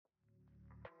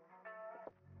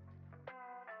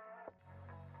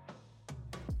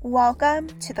Welcome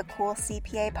to the Cool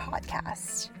CPA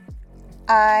podcast.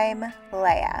 I'm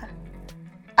Leia.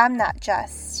 I'm not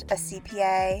just a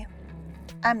CPA,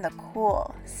 I'm the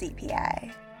cool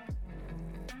CPA.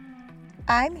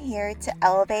 I'm here to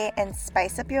elevate and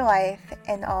spice up your life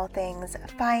in all things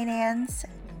finance,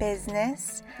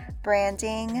 business,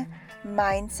 branding,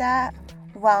 mindset,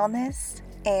 wellness,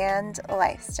 and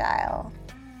lifestyle.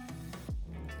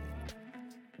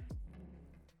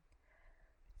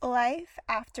 Life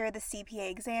after the CPA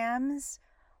exams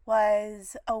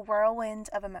was a whirlwind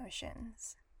of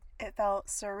emotions. It felt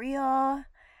surreal,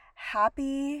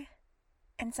 happy,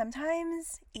 and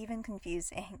sometimes even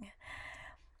confusing.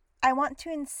 I want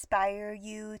to inspire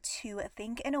you to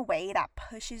think in a way that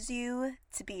pushes you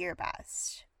to be your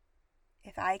best.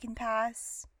 If I can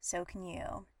pass, so can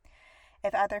you.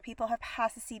 If other people have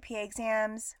passed the CPA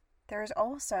exams, there's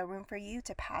also room for you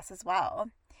to pass as well.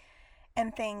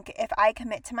 And think, if I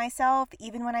commit to myself,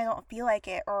 even when I don't feel like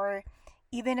it, or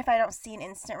even if I don't see an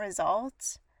instant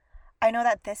result, I know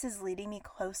that this is leading me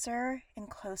closer and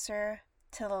closer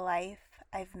to the life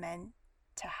I've meant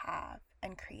to have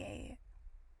and create.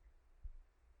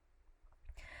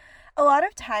 A lot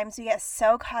of times we get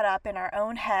so caught up in our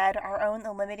own head, our own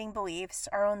limiting beliefs,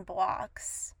 our own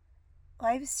blocks.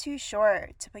 Life's too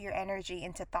short to put your energy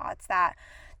into thoughts that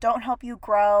don't help you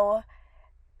grow.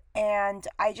 And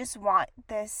I just want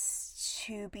this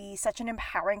to be such an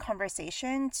empowering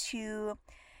conversation to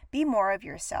be more of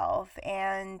yourself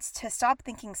and to stop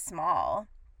thinking small.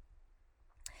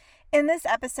 In this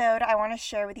episode, I want to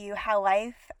share with you how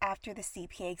life after the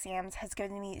CPA exams has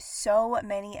given me so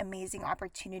many amazing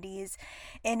opportunities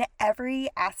in every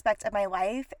aspect of my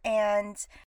life, and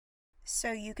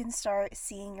so you can start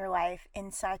seeing your life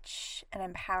in such an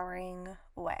empowering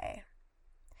way.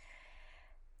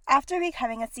 After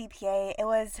becoming a CPA, it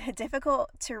was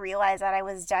difficult to realize that I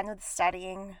was done with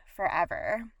studying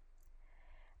forever.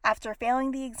 After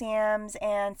failing the exams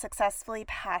and successfully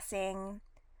passing,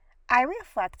 I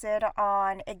reflected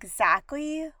on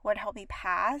exactly what helped me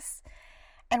pass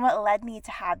and what led me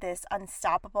to have this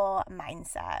unstoppable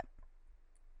mindset.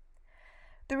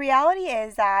 The reality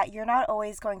is that you're not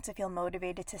always going to feel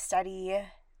motivated to study.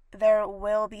 There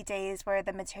will be days where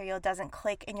the material doesn't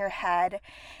click in your head,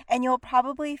 and you'll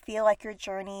probably feel like your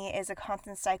journey is a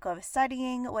constant cycle of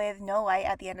studying with no light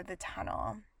at the end of the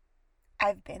tunnel.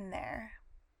 I've been there.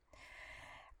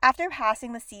 After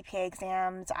passing the CPA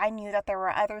exams, I knew that there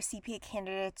were other CPA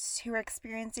candidates who were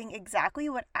experiencing exactly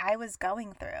what I was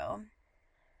going through.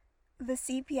 The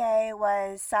CPA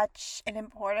was such an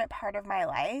important part of my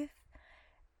life,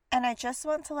 and I just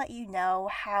want to let you know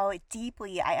how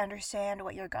deeply I understand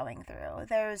what you're going through.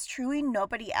 There's truly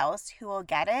nobody else who will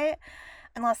get it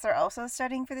unless they're also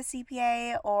studying for the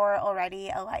CPA or already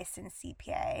a licensed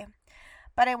CPA.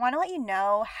 But I want to let you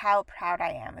know how proud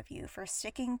I am of you for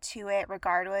sticking to it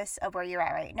regardless of where you're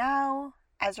at right now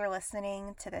as you're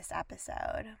listening to this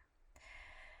episode.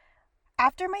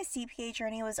 After my CPA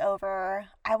journey was over,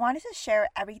 I wanted to share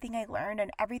everything I learned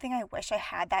and everything I wish I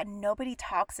had that nobody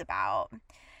talks about.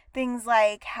 Things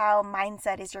like how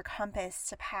mindset is your compass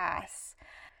to pass,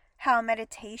 how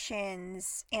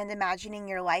meditations and imagining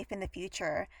your life in the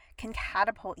future can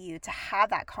catapult you to have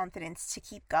that confidence to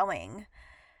keep going,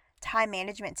 time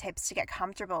management tips to get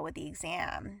comfortable with the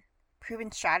exam,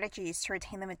 proven strategies to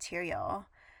retain the material,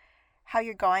 how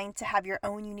you're going to have your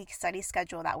own unique study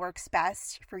schedule that works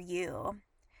best for you,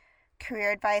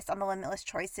 career advice on the limitless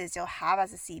choices you'll have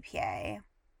as a CPA,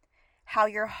 how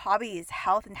your hobbies,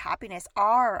 health, and happiness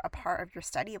are a part of your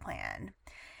study plan,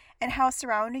 and how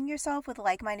surrounding yourself with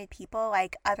like-minded people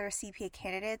like other CPA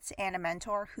candidates and a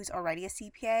mentor who's already a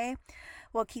CPA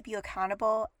will keep you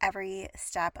accountable every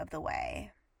step of the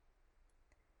way.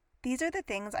 These are the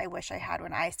things I wish I had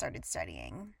when I started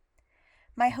studying.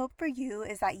 My hope for you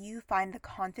is that you find the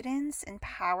confidence and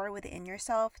power within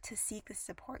yourself to seek the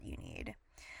support you need,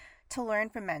 to learn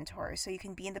from mentors so you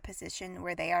can be in the position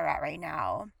where they are at right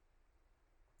now.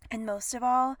 And most of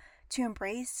all, to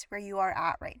embrace where you are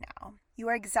at right now. You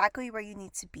are exactly where you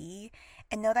need to be,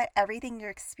 and know that everything you're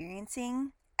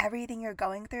experiencing, everything you're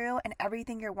going through, and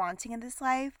everything you're wanting in this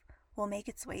life will make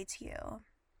its way to you.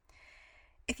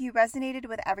 If you resonated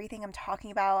with everything I'm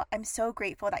talking about, I'm so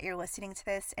grateful that you're listening to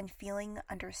this and feeling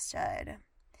understood.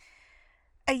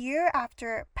 A year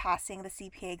after passing the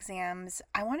CPA exams,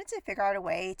 I wanted to figure out a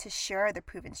way to share the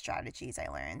proven strategies I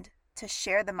learned, to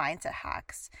share the mindset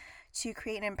hacks, to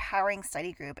create an empowering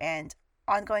study group and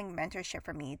ongoing mentorship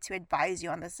for me to advise you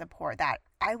on the support that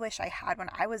I wish I had when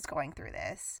I was going through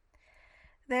this.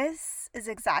 This is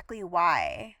exactly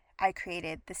why I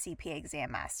created the CPA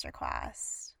Exam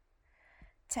Masterclass.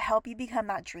 to help you become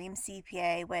that dream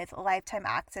CPA with lifetime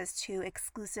access to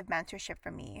exclusive mentorship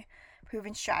from me,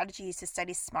 proven strategies to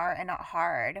study smart and not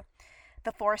hard,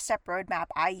 the 4-step roadmap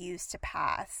I use to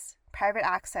pass, private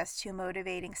access to a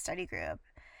motivating study group,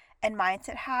 and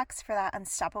mindset hacks for that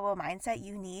unstoppable mindset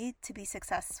you need to be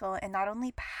successful in not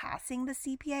only passing the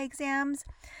CPA exams,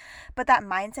 but that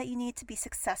mindset you need to be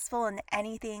successful in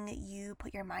anything you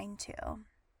put your mind to.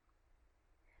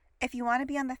 If you want to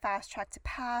be on the fast track to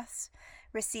pass,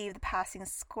 receive the passing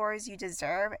scores you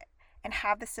deserve, and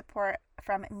have the support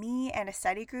from me and a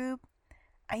study group,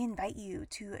 I invite you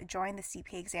to join the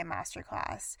CPA Exam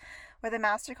Masterclass, where the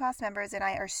Masterclass members and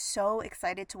I are so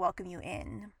excited to welcome you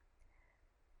in.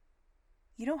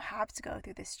 You don't have to go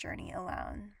through this journey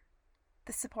alone.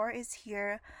 The support is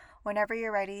here whenever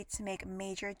you're ready to make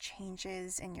major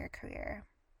changes in your career.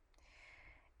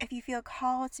 If you feel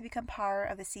called to become part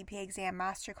of the CPA Exam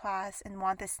Masterclass and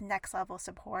want this next level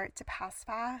support to pass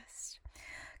fast,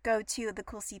 go to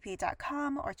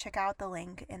thecoolcpa.com or check out the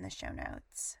link in the show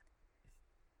notes.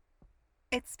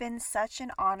 It's been such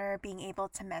an honor being able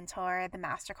to mentor the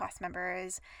Masterclass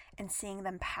members and seeing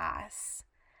them pass.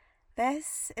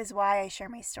 This is why I share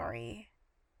my story.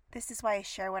 This is why I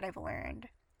share what I've learned.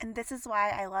 And this is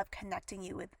why I love connecting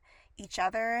you with each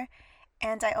other.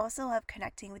 And I also love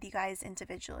connecting with you guys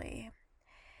individually.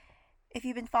 If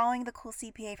you've been following The Cool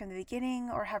CPA from the beginning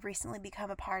or have recently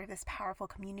become a part of this powerful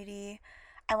community,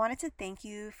 I wanted to thank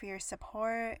you for your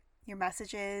support, your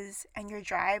messages, and your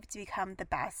drive to become the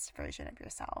best version of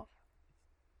yourself.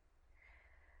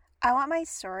 I want my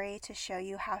story to show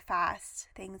you how fast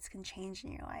things can change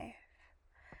in your life.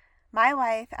 My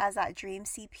life as that dream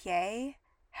CPA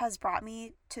has brought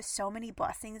me to so many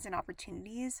blessings and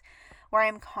opportunities where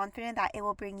I'm confident that it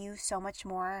will bring you so much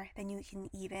more than you can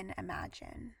even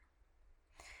imagine.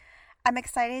 I'm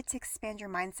excited to expand your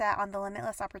mindset on the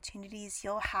limitless opportunities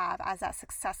you'll have as that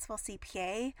successful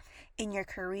CPA in your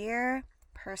career,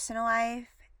 personal life,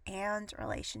 and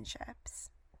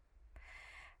relationships.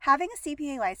 Having a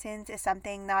CPA license is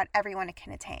something not everyone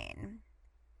can attain.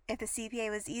 If the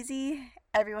CPA was easy,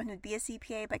 everyone would be a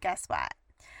CPA, but guess what?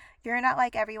 You're not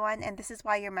like everyone, and this is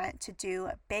why you're meant to do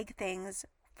big things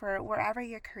for wherever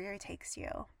your career takes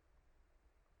you.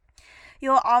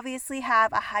 You'll obviously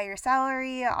have a higher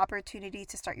salary, opportunity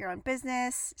to start your own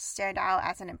business, stand out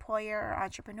as an employer or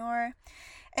entrepreneur,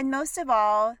 and most of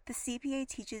all, the CPA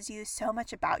teaches you so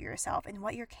much about yourself and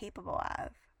what you're capable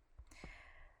of.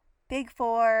 Big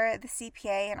Four, the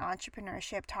CPA, and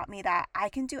entrepreneurship taught me that I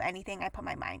can do anything I put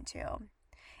my mind to.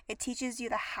 It teaches you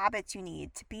the habits you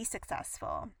need to be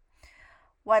successful.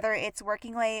 Whether it's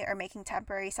working late or making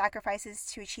temporary sacrifices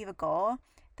to achieve a goal,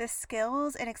 the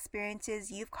skills and experiences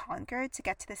you've conquered to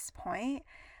get to this point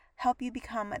help you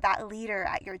become that leader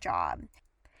at your job,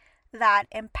 that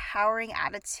empowering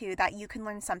attitude that you can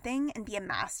learn something and be a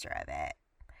master of it,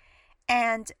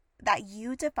 and that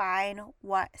you define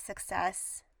what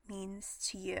success means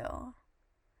to you.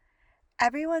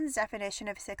 Everyone's definition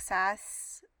of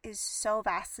success is so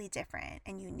vastly different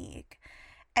and unique.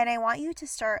 And I want you to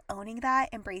start owning that,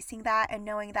 embracing that, and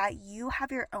knowing that you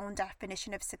have your own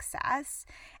definition of success,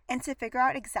 and to figure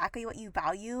out exactly what you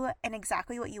value and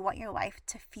exactly what you want your life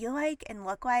to feel like and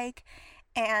look like,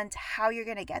 and how you're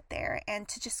going to get there, and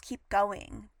to just keep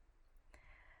going.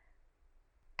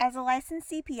 As a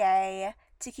licensed CPA,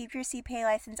 to keep your CPA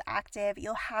license active,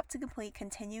 you'll have to complete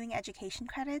continuing education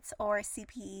credits, or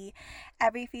CPE,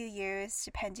 every few years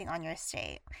depending on your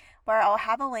state, where I'll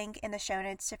have a link in the show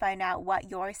notes to find out what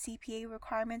your CPA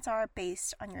requirements are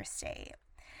based on your state.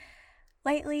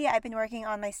 Lately, I've been working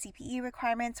on my CPE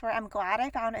requirements, where I'm glad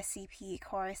I found a CPE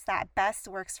course that best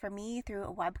works for me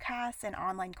through webcasts and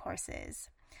online courses.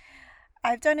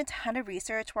 I've done a ton of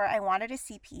research where I wanted a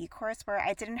CPE course where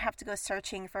I didn't have to go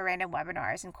searching for random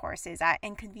webinars and courses at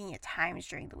inconvenient times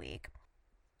during the week.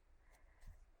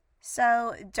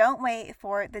 So don't wait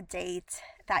for the date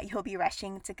that you'll be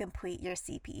rushing to complete your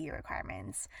CPE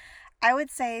requirements. I would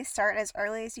say start as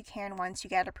early as you can once you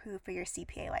get approved for your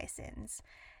CPA license.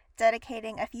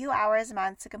 Dedicating a few hours a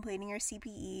month to completing your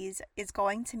CPEs is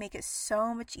going to make it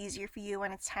so much easier for you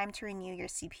when it's time to renew your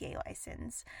CPA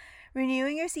license.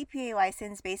 Renewing your CPA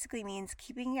license basically means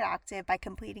keeping it active by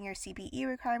completing your CPE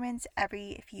requirements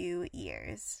every few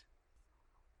years.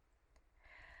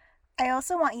 I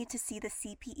also want you to see the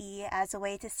CPE as a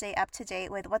way to stay up to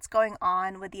date with what's going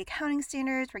on with the accounting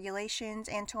standards, regulations,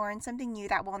 and to learn something new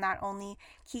that will not only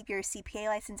keep your CPA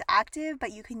license active,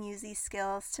 but you can use these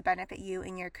skills to benefit you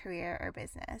in your career or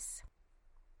business.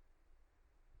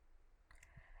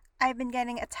 I've been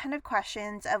getting a ton of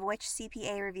questions of which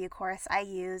CPA review course I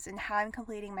use and how I'm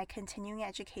completing my continuing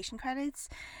education credits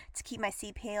to keep my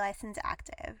CPA license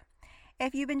active.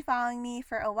 If you've been following me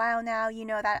for a while now, you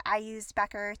know that I used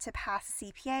Becker to pass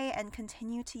the CPA and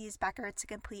continue to use Becker to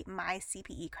complete my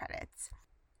CPE credits.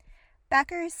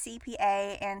 Becker's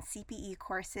CPA and CPE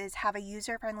courses have a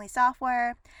user-friendly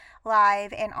software,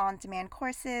 live and on-demand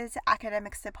courses,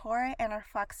 academic support, and are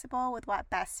flexible with what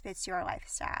best fits your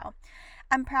lifestyle.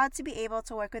 I'm proud to be able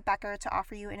to work with Becker to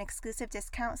offer you an exclusive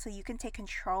discount so you can take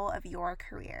control of your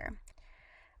career.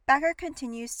 Becker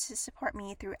continues to support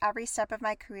me through every step of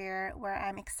my career, where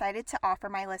I'm excited to offer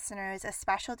my listeners a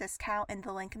special discount in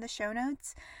the link in the show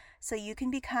notes so you can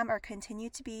become or continue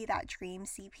to be that dream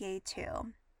CPA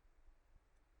too.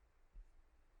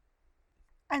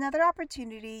 Another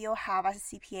opportunity you'll have as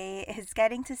a CPA is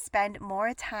getting to spend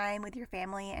more time with your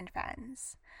family and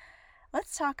friends.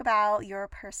 Let's talk about your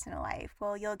personal life.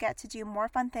 Well, you'll get to do more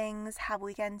fun things, have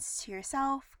weekends to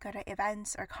yourself, go to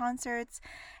events or concerts,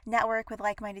 network with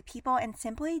like-minded people, and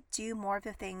simply do more of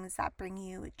the things that bring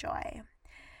you joy.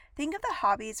 Think of the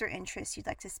hobbies or interests you'd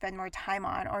like to spend more time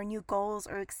on, or new goals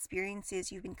or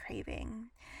experiences you've been craving.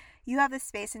 You have the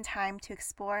space and time to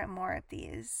explore more of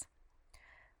these.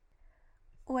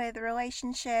 With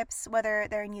relationships, whether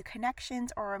they're new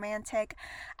connections or romantic,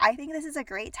 I think this is a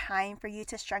great time for you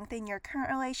to strengthen your current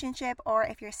relationship, or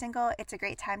if you're single, it's a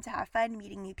great time to have fun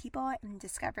meeting new people and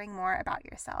discovering more about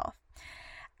yourself.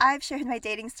 I've shared my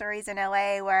dating stories in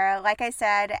LA where, like I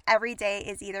said, every day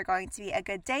is either going to be a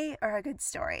good date or a good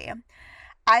story.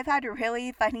 I've had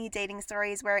really funny dating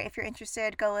stories where, if you're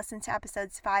interested, go listen to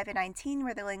episodes 5 and 19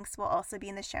 where the links will also be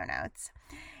in the show notes.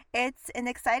 It's an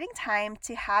exciting time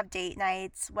to have date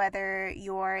nights, whether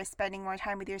you're spending more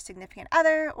time with your significant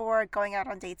other or going out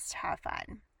on dates to have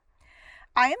fun.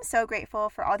 I am so grateful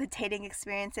for all the dating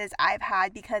experiences I've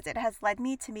had because it has led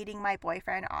me to meeting my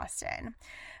boyfriend, Austin,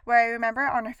 where I remember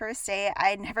on our first date,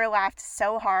 I'd never laughed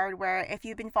so hard, where if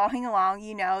you've been following along,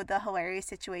 you know the hilarious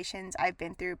situations I've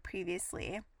been through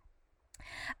previously.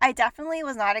 I definitely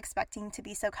was not expecting to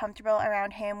be so comfortable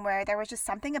around him, where there was just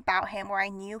something about him where I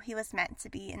knew he was meant to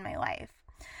be in my life.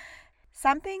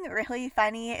 Something really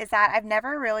funny is that I've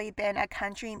never really been a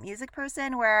country music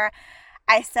person, where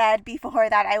I said before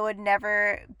that I would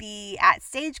never be at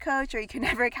Stagecoach, or you could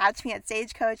never catch me at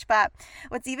Stagecoach, but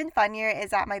what's even funnier is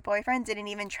that my boyfriend didn't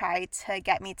even try to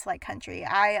get me to like country.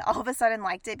 I all of a sudden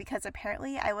liked it because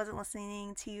apparently I wasn't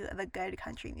listening to the good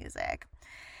country music.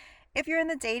 If you're in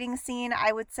the dating scene,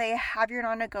 I would say have your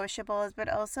non-negotiables, but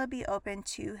also be open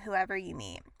to whoever you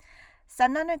meet.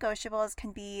 Some non-negotiables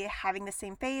can be having the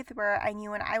same faith, where I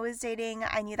knew when I was dating,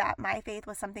 I knew that my faith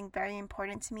was something very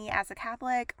important to me as a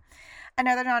Catholic.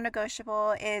 Another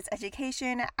non-negotiable is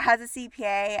education. As a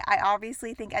CPA, I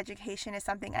obviously think education is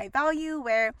something I value,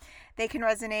 where they can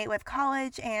resonate with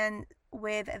college and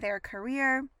with their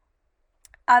career.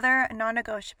 Other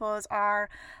non-negotiables are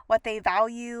what they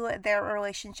value, their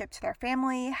relationship to their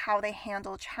family, how they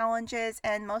handle challenges,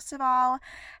 and most of all,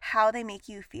 how they make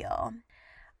you feel.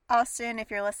 Austin, if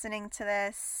you're listening to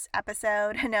this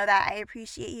episode, know that I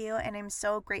appreciate you and I'm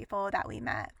so grateful that we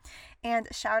met. And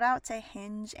shout out to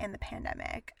Hinge and the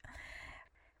pandemic.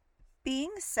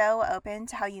 Being so open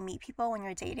to how you meet people when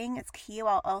you're dating is key,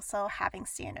 while also having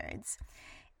standards.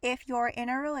 If you're in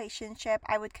a relationship,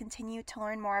 I would continue to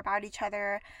learn more about each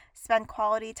other, spend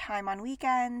quality time on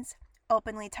weekends,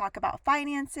 openly talk about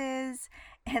finances,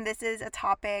 and this is a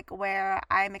topic where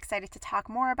I'm excited to talk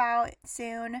more about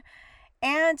soon,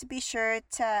 and be sure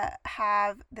to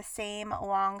have the same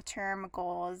long-term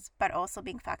goals, but also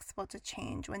being flexible to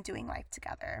change when doing life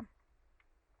together.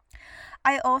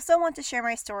 I also want to share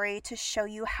my story to show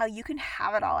you how you can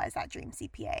have it all as that dream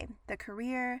CPA: the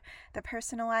career, the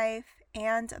personal life,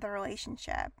 and the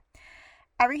relationship.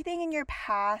 Everything in your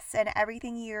past and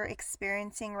everything you're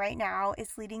experiencing right now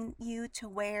is leading you to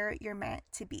where you're meant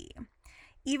to be,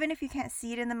 even if you can't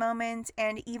see it in the moment,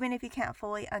 and even if you can't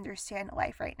fully understand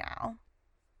life right now.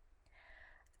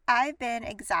 I've been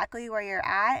exactly where you're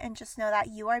at, and just know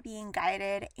that you are being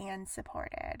guided and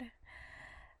supported.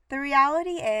 The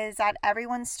reality is that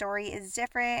everyone's story is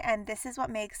different, and this is what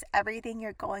makes everything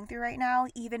you're going through right now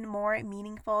even more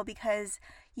meaningful, because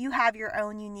you have your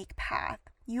own unique path.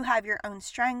 You have your own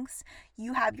strengths,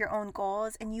 you have your own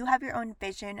goals, and you have your own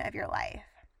vision of your life.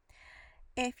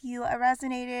 If you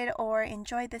resonated or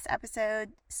enjoyed this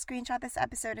episode, screenshot this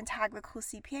episode and tag the Cool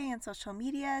CPA on social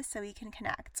media so we can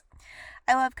connect.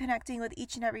 I love connecting with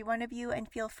each and every one of you, and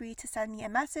feel free to send me a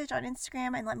message on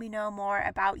Instagram and let me know more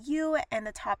about you and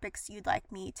the topics you'd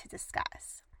like me to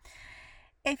discuss.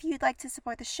 If you'd like to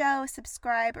support the show,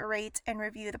 subscribe, rate, and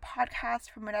review the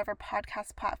podcast from whatever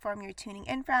podcast platform you're tuning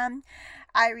in from.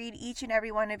 I read each and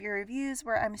every one of your reviews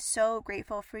where I'm so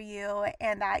grateful for you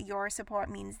and that your support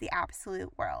means the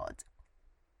absolute world.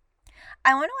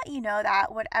 I want to let you know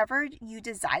that whatever you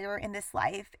desire in this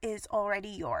life is already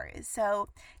yours. So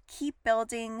keep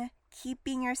building, keep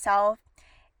being yourself,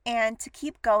 and to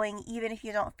keep going even if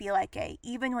you don't feel like it,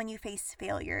 even when you face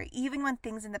failure, even when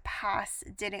things in the past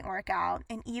didn't work out,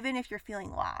 and even if you're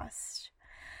feeling lost.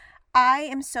 I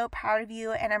am so proud of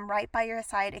you, and I'm right by your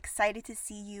side, excited to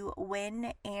see you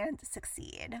win and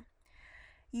succeed.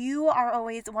 You are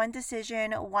always one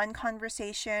decision, one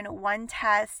conversation, one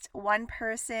test, one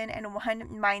person, and one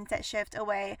mindset shift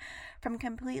away from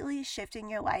completely shifting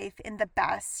your life in the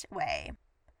best way.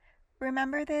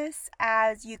 Remember this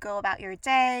as you go about your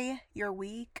day, your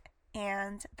week,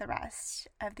 and the rest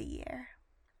of the year.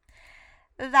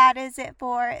 That is it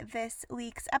for this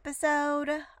week's episode.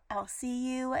 I'll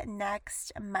see you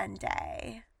next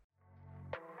Monday.